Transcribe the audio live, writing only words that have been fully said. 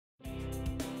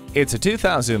It's a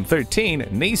 2013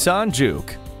 Nissan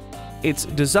JUKE. Its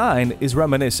design is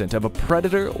reminiscent of a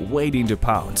predator waiting to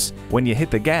pounce. When you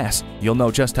hit the gas, you'll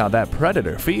know just how that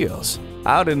predator feels.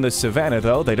 Out in the savannah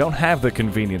though, they don't have the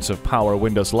convenience of power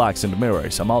windows, locks and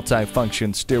mirrors, a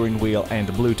multi-function steering wheel and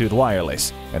Bluetooth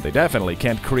wireless. And they definitely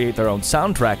can't create their own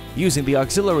soundtrack using the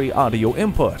auxiliary audio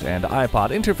input and iPod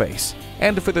interface.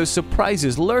 And for those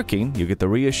surprises lurking, you get the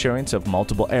reassurance of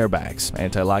multiple airbags,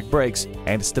 anti-lock brakes,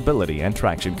 and stability and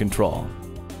traction control.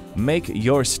 Make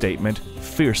your statement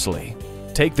fiercely.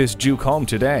 Take this JUKE home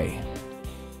today.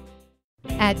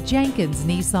 At Jenkins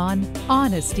Nissan,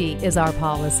 honesty is our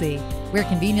policy. We're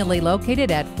conveniently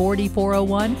located at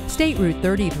 4401 State Route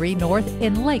 33 North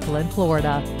in Lakeland,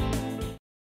 Florida.